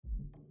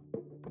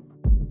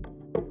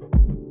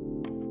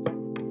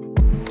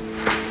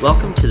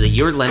Welcome to the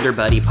Your Lender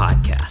Buddy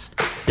podcast.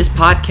 This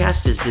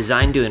podcast is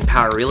designed to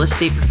empower real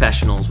estate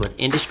professionals with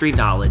industry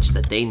knowledge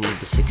that they need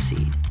to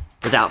succeed.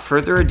 Without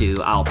further ado,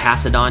 I'll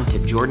pass it on to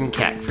Jordan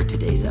Keck for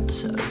today's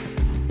episode.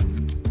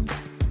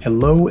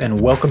 Hello and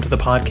welcome to the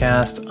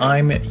podcast.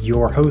 I'm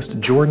your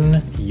host,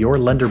 Jordan, your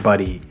lender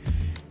buddy.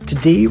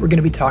 Today we're going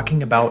to be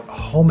talking about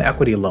home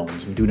equity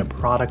loans. I'm doing a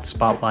product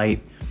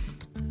spotlight.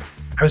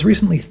 I was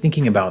recently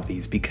thinking about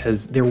these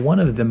because they're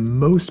one of the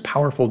most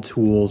powerful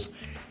tools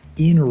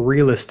in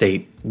real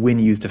estate when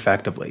used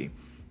effectively.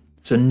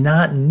 So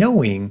not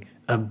knowing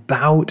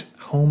about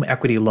home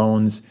equity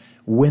loans,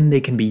 when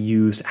they can be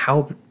used,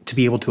 how to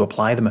be able to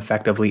apply them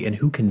effectively, and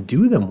who can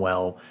do them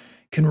well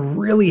can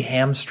really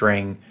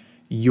hamstring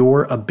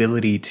your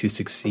ability to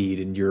succeed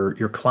and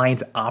your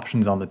client's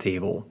options on the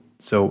table.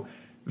 So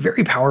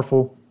very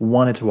powerful,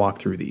 wanted to walk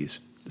through these.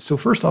 So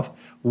first off,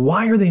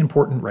 why are they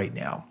important right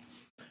now?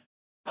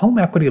 Home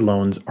equity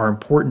loans are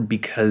important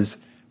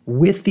because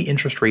with the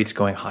interest rates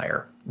going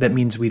higher, that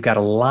means we've got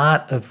a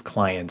lot of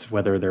clients,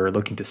 whether they're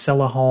looking to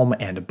sell a home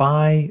and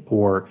buy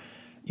or,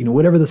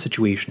 whatever the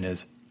situation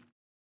is.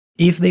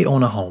 If they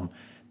own a home,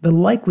 the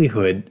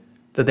likelihood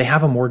that they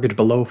have a mortgage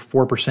below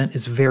 4%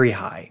 is very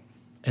high.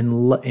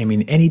 And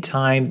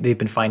anytime they've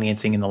been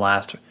financing in the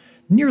last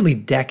nearly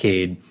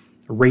decade,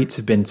 rates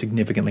have been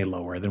significantly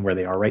lower than where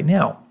they are right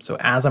now. So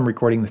as I'm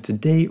recording this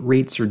today,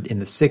 rates are in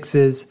the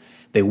sixes.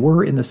 They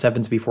were in the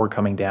sevens before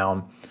coming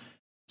down.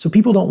 So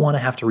people don't want to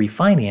have to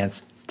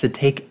refinance to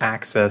take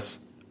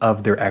access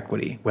of their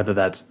equity, whether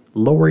that's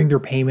lowering their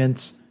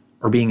payments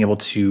or being able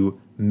to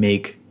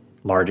make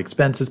large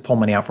expenses, pull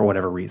money out for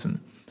whatever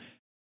reason.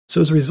 So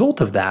as a result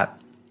of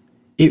that,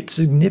 it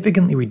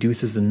significantly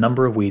reduces the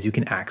number of ways you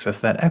can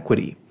access that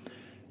equity.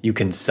 You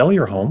can sell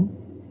your home,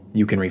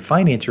 you can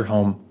refinance your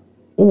home,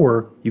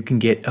 or you can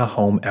get a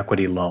home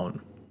equity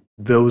loan.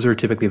 Those are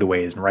typically the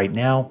ways. And right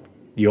now,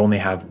 you only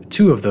have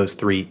two of those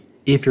three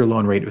if your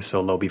loan rate was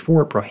so low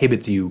before it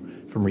prohibits you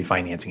from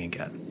refinancing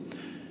again.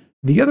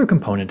 The other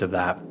component of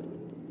that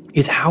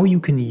is how you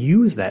can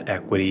use that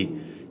equity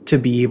to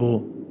be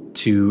able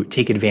to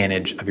take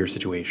advantage of your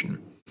situation.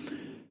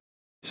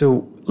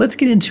 So let's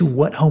get into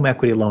what home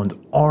equity loans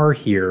are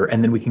here,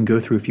 and then we can go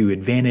through a few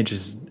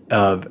advantages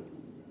of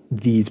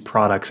these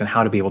products and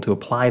how to be able to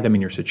apply them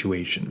in your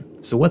situation.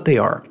 So what they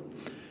are.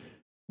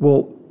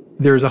 Well,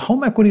 there's a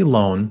home equity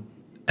loan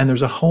and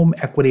there's a home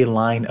equity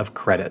line of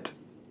credit.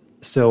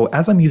 So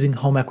as I'm using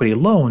home equity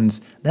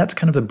loans, that's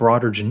kind of the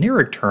broader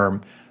generic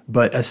term,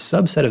 but a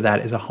subset of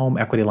that is a home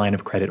equity line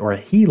of credit, or a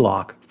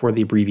HELOC for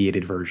the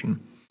abbreviated version.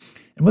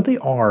 And what they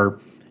are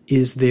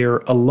is they're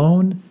a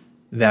loan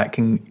that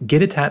can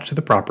get attached to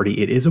the property.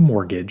 It is a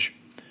mortgage.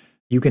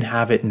 You can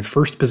have it in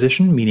first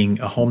position, meaning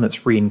a home that's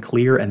free and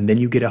clear, and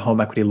then you get a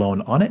home equity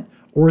loan on it,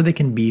 or they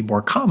can be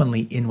more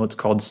commonly in what's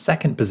called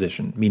second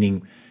position,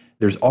 meaning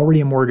there's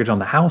already a mortgage on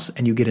the house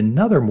and you get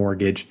another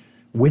mortgage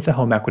with a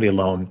home equity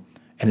loan,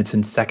 and it's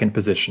in second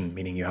position,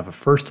 meaning you have a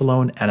first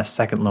loan and a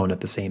second loan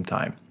at the same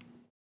time.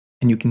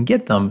 And you can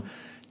get them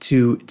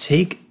to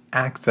take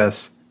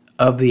access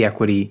of the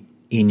equity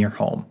in your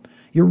home.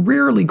 You're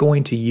rarely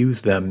going to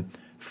use them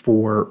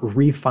for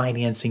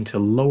refinancing to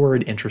lower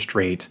an interest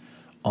rate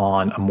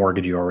on a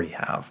mortgage you already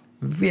have.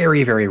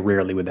 Very, very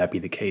rarely would that be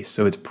the case.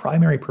 So its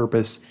primary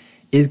purpose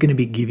is going to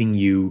be giving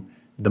you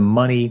the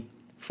money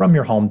from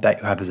your home that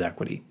you have as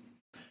equity.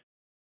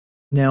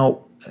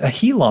 Now, a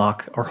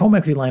HELOC, or home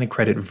equity line of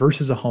credit,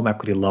 versus a home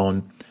equity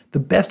loan, the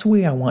best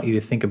way I want you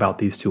to think about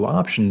these two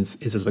options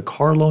is as a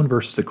car loan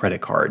versus a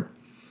credit card.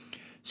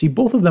 See,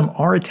 both of them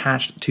are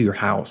attached to your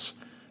house,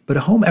 but a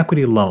home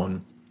equity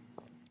loan,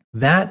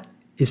 that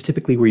is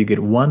typically where you get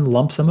one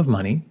lump sum of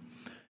money,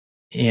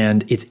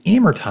 and it's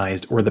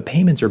amortized, or the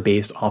payments are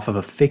based off of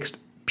a fixed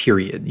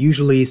period,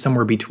 usually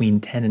somewhere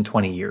between 10 and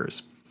 20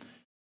 years.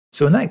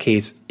 So in that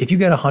case, if you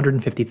get a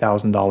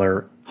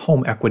 $150,000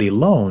 home equity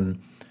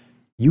loan,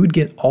 you would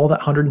get all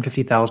that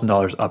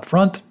 $150,000 up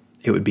front.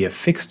 It would be a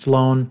fixed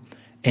loan,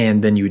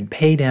 and then you would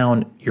pay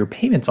down your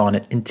payments on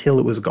it until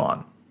it was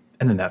gone.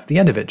 And then that's the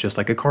end of it, just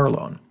like a car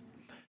loan.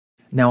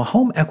 Now, a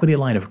home equity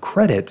line of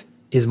credit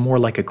is more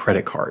like a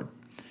credit card.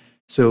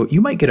 So you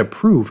might get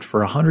approved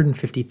for a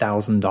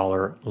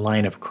 $150,000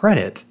 line of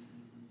credit,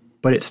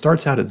 but it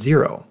starts out at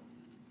zero.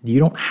 You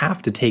don't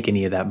have to take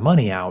any of that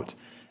money out.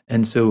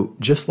 And so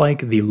just like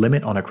the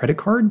limit on a credit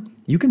card,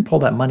 you can pull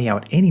that money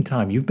out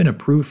anytime. You've been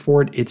approved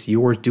for it. It's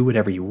yours. Do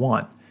whatever you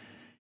want.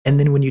 And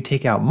then when you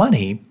take out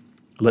money,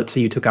 let's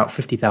say you took out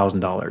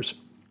 $50,000,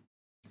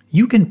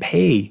 you can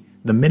pay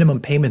the minimum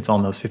payments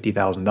on those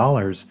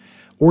 $50,000,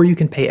 or you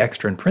can pay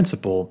extra in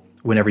principal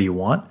whenever you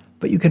want,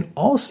 but you can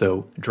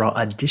also draw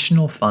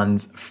additional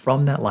funds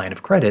from that line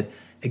of credit,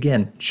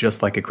 again,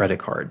 just like a credit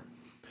card.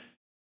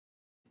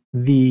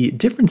 The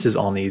differences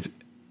on these,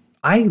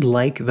 I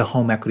like the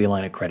home equity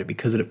line of credit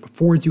because it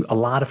affords you a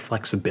lot of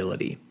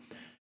flexibility.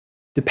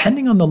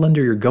 Depending on the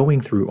lender you're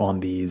going through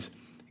on these,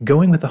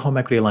 going with the home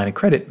equity line of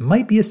credit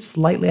might be a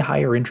slightly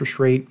higher interest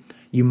rate.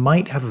 You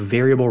might have a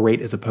variable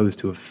rate as opposed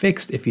to a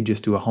fixed if you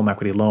just do a home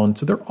equity loan.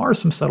 So there are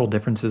some subtle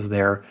differences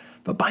there.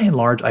 But by and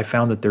large, I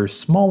found that they're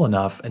small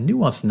enough and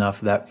nuanced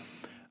enough that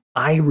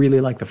I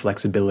really like the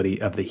flexibility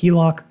of the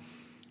HELOC.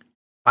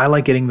 I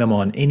like getting them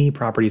on any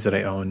properties that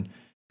I own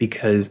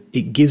because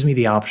it gives me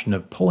the option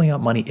of pulling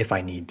out money if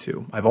I need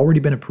to. I've already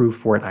been approved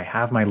for it. I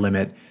have my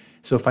limit.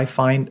 So if I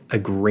find a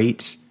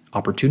great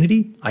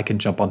opportunity, I can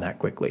jump on that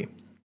quickly.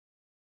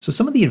 So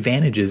some of the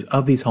advantages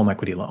of these home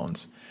equity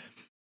loans.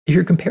 If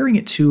you're comparing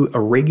it to a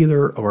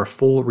regular or a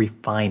full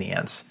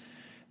refinance,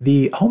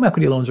 the home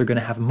equity loans are going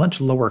to have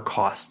much lower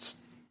costs.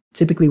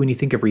 Typically, when you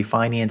think of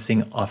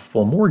refinancing a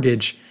full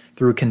mortgage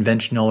through a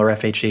conventional or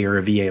FHA or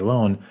a VA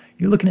loan,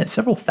 you're looking at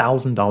several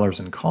 $1,000s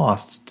in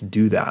costs to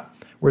do that.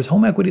 Whereas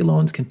home equity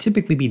loans can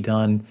typically be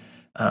done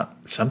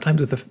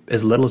sometimes with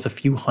as little as a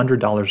few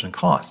 $100s in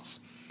costs.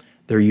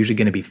 They're usually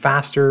going to be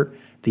faster,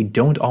 they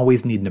don't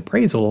always need an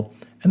appraisal,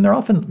 and they're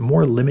often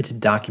more limited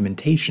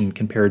documentation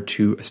compared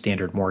to a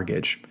standard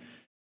mortgage.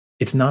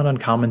 It's not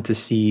uncommon to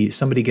see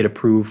somebody get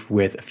approved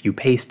with a few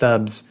pay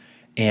stubs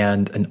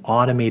and an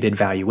automated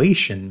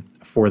valuation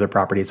for their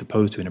property as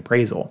opposed to an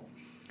appraisal.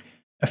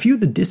 A few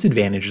of the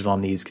disadvantages on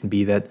these can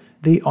be that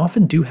they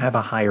often do have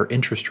a higher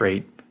interest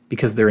rate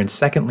because they're in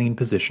second lien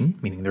position,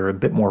 meaning they're a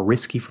bit more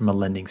risky from a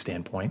lending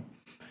standpoint.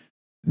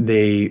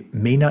 They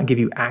may not give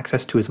you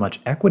access to as much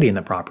equity in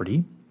the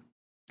property.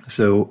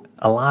 So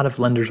a lot of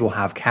lenders will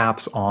have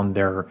caps on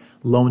their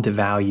loan to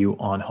value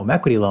on home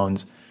equity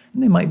loans,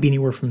 and they might be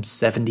anywhere from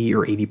 70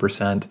 or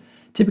 80%.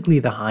 Typically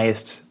the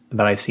highest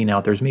that I've seen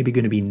out there is maybe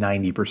going to be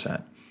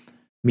 90%,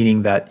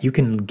 meaning that you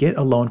can get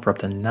a loan for up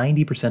to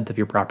 90% of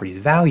your property's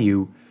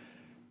value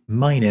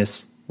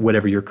minus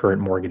whatever your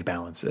current mortgage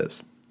balance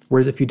is.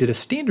 Whereas if you did a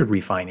standard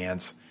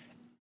refinance,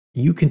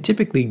 you can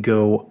typically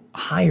go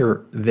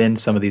higher than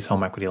some of these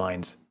home equity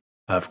lines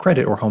of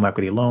credit or home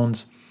equity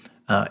loans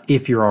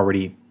if you're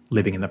already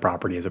living in the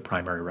property as a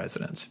primary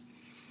residence.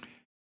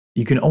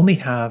 You can only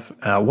have,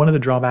 one of the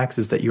drawbacks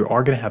is that you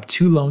are going to have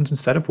two loans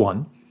instead of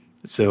one.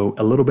 So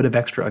a little bit of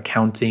extra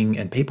accounting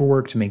and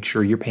paperwork to make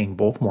sure you're paying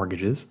both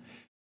mortgages.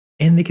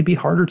 And they could be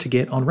harder to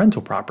get on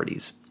rental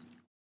properties.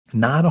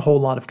 Not a whole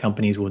lot of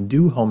companies will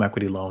do home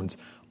equity loans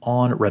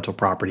on rental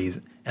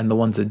properties, and the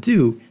ones that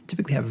do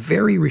typically have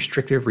very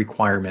restrictive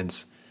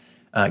requirements,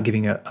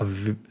 giving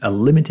a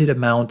limited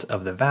amount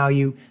of the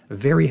value,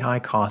 very high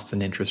costs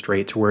and interest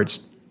rate to where it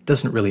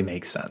doesn't really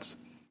make sense.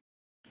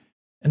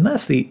 And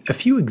lastly, a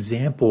few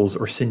examples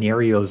or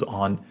scenarios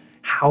on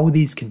how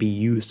these can be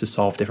used to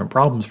solve different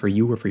problems for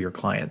you or for your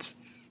clients.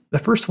 The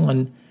first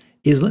one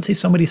is, let's say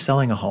somebody's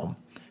selling a home.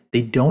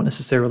 They don't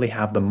necessarily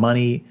have the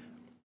money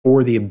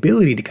or the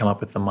ability to come up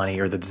with the money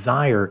or the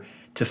desire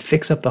to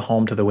fix up the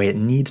home to the way it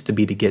needs to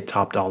be to get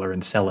top dollar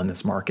and sell in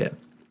this market.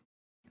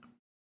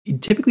 You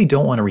typically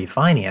don't want to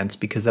refinance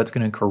because that's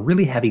going to incur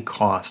really heavy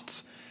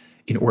costs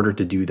in order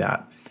to do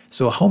that.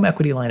 So a home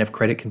equity line of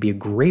credit can be a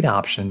great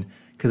option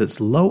because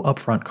it's low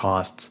upfront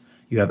costs.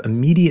 You have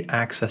immediate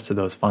access to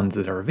those funds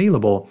that are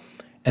available,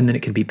 and then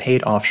it can be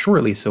paid off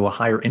shortly. So a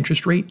higher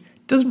interest rate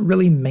doesn't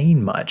really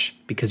mean much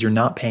because you're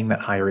not paying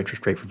that higher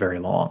interest rate for very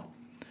long.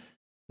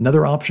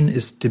 Another option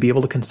is to be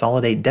able to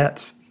consolidate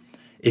debts.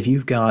 If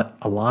you've got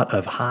a lot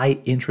of high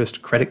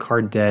interest credit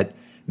card debt,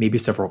 maybe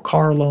several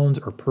car loans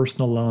or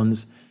personal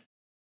loans,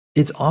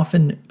 it's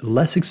often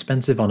less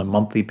expensive on a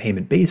monthly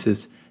payment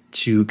basis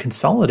to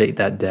consolidate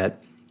that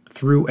debt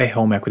through a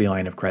home equity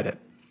line of credit.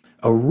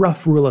 A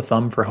rough rule of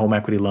thumb for home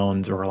equity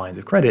loans or lines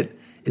of credit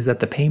is that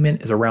the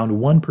payment is around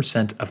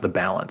 1% of the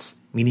balance,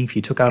 meaning if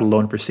you took out a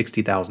loan for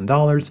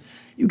 $60,000,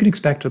 you can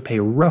expect to pay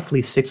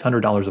roughly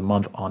 $600 a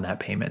month on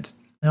that payment.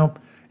 Now,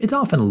 it's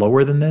often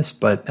lower than this,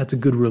 but that's a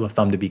good rule of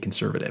thumb to be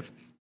conservative.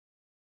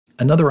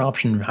 Another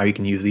option for how you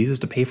can use these is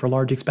to pay for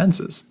large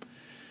expenses.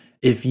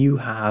 If you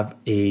have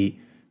a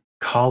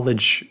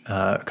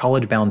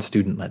college-bound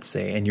student, let's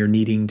say, and you're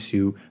needing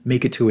to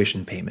make a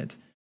tuition payment,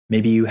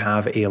 maybe you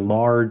have a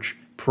large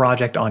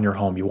project on your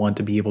home, you want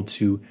to be able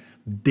to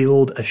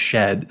build a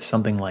shed,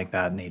 something like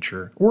that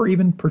nature, or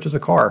even purchase a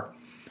car.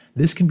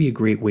 This can be a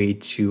great way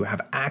to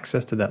have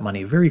access to that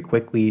money very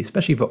quickly,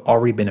 especially if you've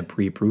already been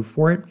pre-approved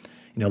for it.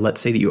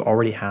 Let's say that you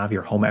already have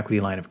your home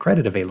equity line of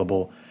credit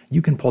available.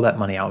 You can pull that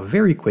money out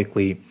very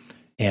quickly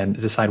and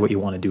decide what you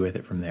want to do with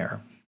it from there.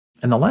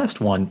 And the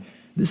last one,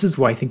 this is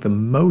why I think the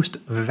most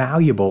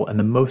valuable and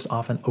the most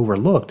often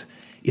overlooked,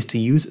 is to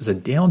use as a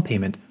down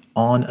payment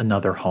on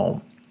another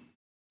home.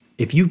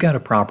 If you've got a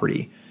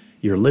property,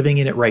 you're living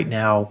in it right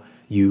now,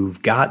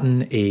 you've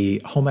gotten a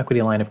home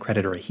equity line of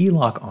credit or a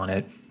HELOC on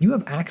it, you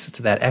have access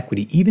to that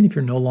equity even if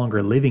you're no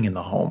longer living in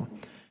the home.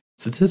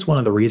 So this is one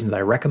of the reasons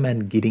I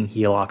recommend getting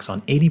HELOCs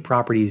on any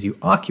properties you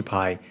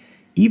occupy,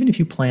 even if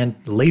you plan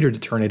later to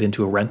turn it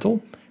into a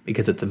rental,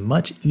 because it's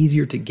much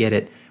easier to get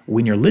it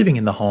when you're living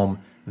in the home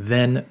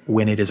than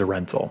when it is a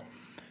rental.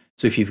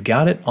 So if you've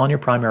got it on your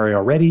primary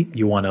already,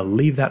 you want to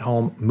leave that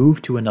home,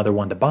 move to another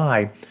one to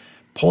buy,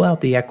 pull out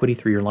the equity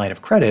through your line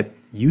of credit,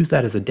 use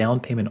that as a down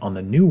payment on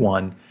the new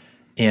one,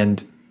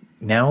 and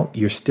now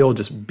you're still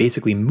just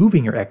basically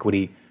moving your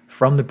equity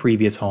from the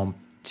previous home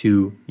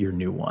to your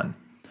new one.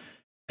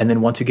 And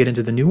then once you get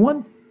into the new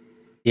one,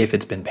 if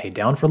it's been paid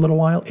down for a little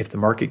while, if the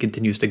market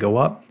continues to go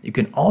up, you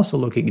can also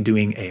look at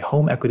doing a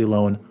home equity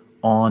loan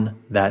on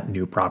that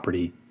new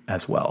property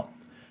as well.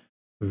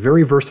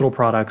 Very versatile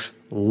products.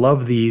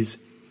 Love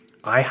these.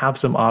 I have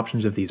some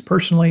options of these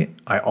personally.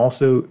 I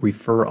also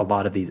refer a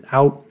lot of these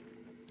out.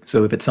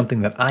 So if it's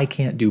something that I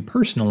can't do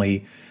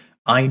personally,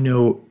 I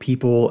know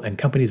people and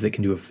companies that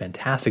can do a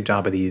fantastic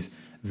job of these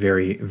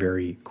very,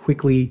 very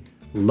quickly,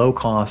 low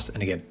cost,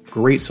 and again,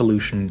 great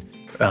solution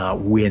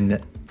when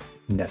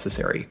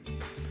necessary.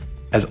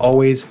 As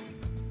always,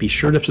 be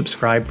sure to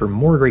subscribe for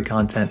more great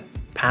content,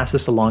 pass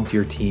this along to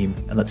your team,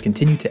 and let's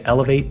continue to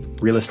elevate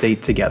real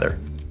estate together.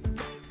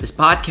 This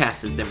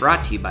podcast has been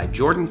brought to you by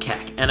Jordan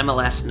Keck,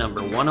 NMLS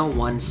number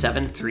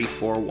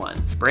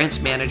 1017341, branch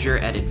manager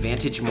at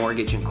Advantage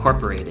Mortgage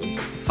Incorporated,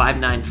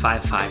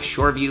 5955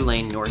 Shoreview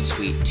Lane North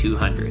Suite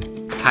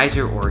 200,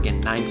 Kaiser,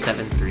 Oregon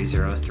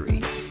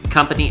 97303.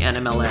 Company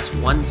NMLS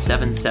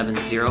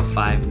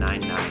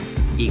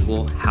 1770599,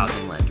 equal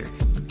housing lender.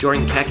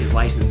 Jordan Keck is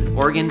licensed in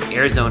Oregon,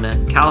 Arizona,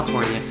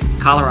 California,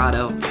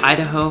 Colorado,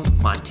 Idaho,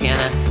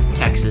 Montana,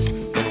 Texas,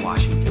 and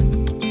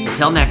Washington.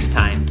 Until next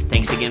time,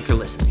 thanks again for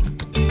listening.